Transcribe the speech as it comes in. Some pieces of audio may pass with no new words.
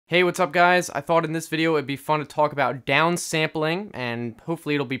Hey, what's up guys? I thought in this video it'd be fun to talk about downsampling, and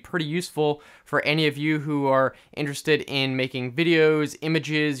hopefully it'll be pretty useful for any of you who are interested in making videos,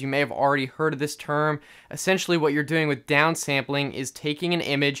 images. You may have already heard of this term. Essentially what you're doing with downsampling is taking an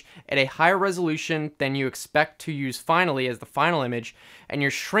image at a higher resolution than you expect to use finally as the final image, and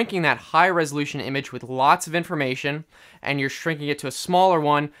you're shrinking that high resolution image with lots of information, and you're shrinking it to a smaller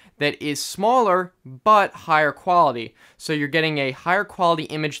one that is smaller but higher quality. So you're getting a higher quality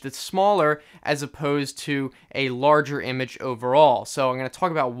image that's smaller as opposed to a larger image overall. So I'm going to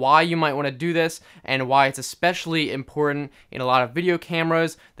talk about why you might want to do this and why it's especially important in a lot of video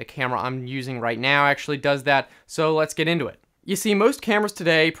cameras. The camera I'm using right now actually does that, so let's get into it. You see, most cameras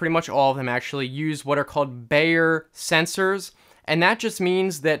today, pretty much all of them actually, use what are called Bayer sensors. And that just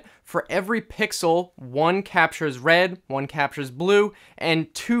means that for every pixel, one captures red, one captures blue,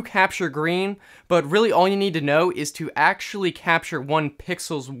 and two capture green. But really all you need to know is to actually capture one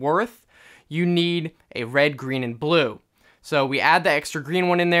pixel's worth, you need a red, green, and blue. So we add the extra green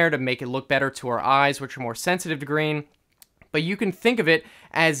one in there to make it look better to our eyes, which are more sensitive to green. But you can think of it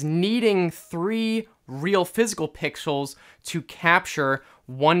as needing 3 real physical pixels to capture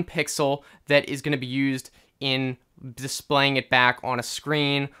one pixel that is going to be used in displaying it back on a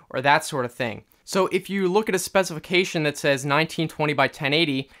screen or that sort of thing. So if you look at a specification that says 1920 by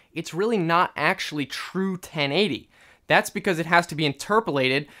 1080, it's really not actually true 1080. That's because it has to be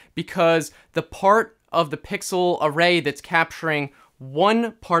interpolated, because the part of the pixel array that's capturing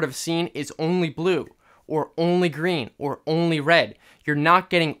one part of a scene is only blue, or only green, or only red. You're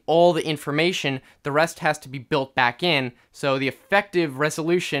not getting all the information. The rest has to be built back in, so the effective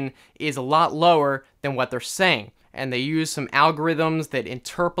resolution is a lot lower than what they're saying. And they use some algorithms that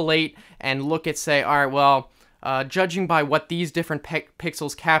interpolate and look at, say, all right, well, judging by what these different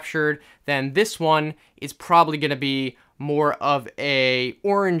pixels captured, then this one is probably going to be more of a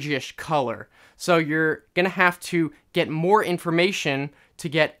orangish color. So you're going to have to get more information to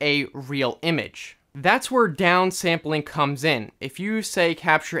get a real image. That's where downsampling comes in. If you, say,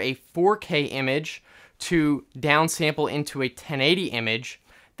 capture a 4K image to downsample into a 1080 image,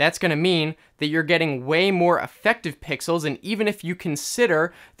 that's going to mean that you're getting way more effective pixels, and even if you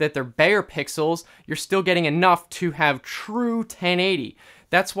consider that they're Bayer pixels, you're still getting enough to have true 1080.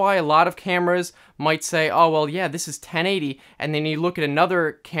 That's why a lot of cameras might say, oh, well, yeah, this is 1080, and then you look at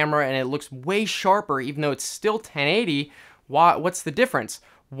another camera and it looks way sharper, even though it's still 1080. What's the difference?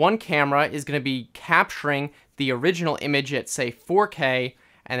 One camera is going to be capturing the original image at, say, 4K,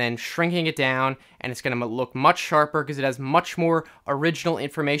 and then shrinking it down, and it's going to look much sharper because it has much more original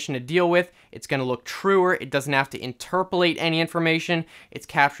information to deal with. It's going to look truer. It doesn't have to interpolate any information. It's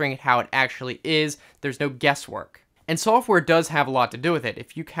capturing it how it actually is. There's no guesswork. And software does have a lot to do with it.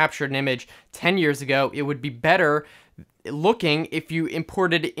 If you captured an image 10 years ago, it would be better looking if you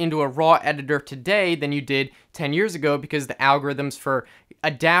imported it into a raw editor today than you did 10 years ago, because the algorithms for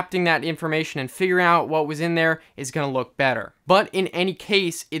adapting that information and figuring out what was in there is going to look better. But in any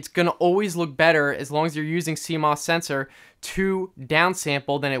case, it's going to always look better as long as you're using CMOS sensor to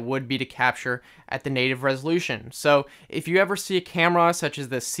downsample than it would be to capture at the native resolution. So if you ever see a camera such as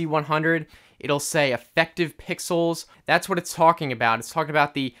the C100, it'll say effective pixels. That's what it's talking about. It's talking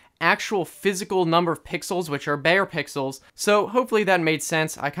about the actual physical number of pixels, which are Bayer pixels. So hopefully that made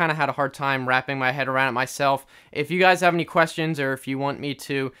sense. I kind of had a hard time wrapping my head around it myself. If you guys have any questions, or if you want me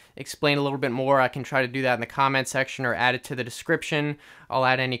to explain a little bit more, I can try to do that in the comment section or add it to the description. I'll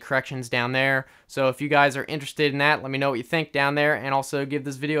add any corrections down there. So if you guys are interested in that, let me know what you think down there, and also give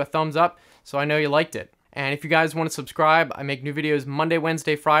this video a thumbs up so I know you liked it. And if you guys want to subscribe, I make new videos Monday,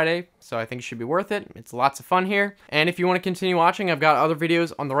 Wednesday, Friday, so I think it should be worth it. It's lots of fun here. And if you want to continue watching, I've got other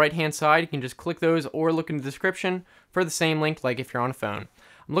videos on the right-hand side. You can just click those or look in the description for the same link, like if you're on a phone.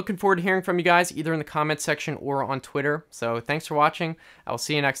 I'm looking forward to hearing from you guys, either in the comment section or on Twitter. So thanks for watching. I will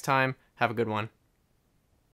see you next time. Have a good one.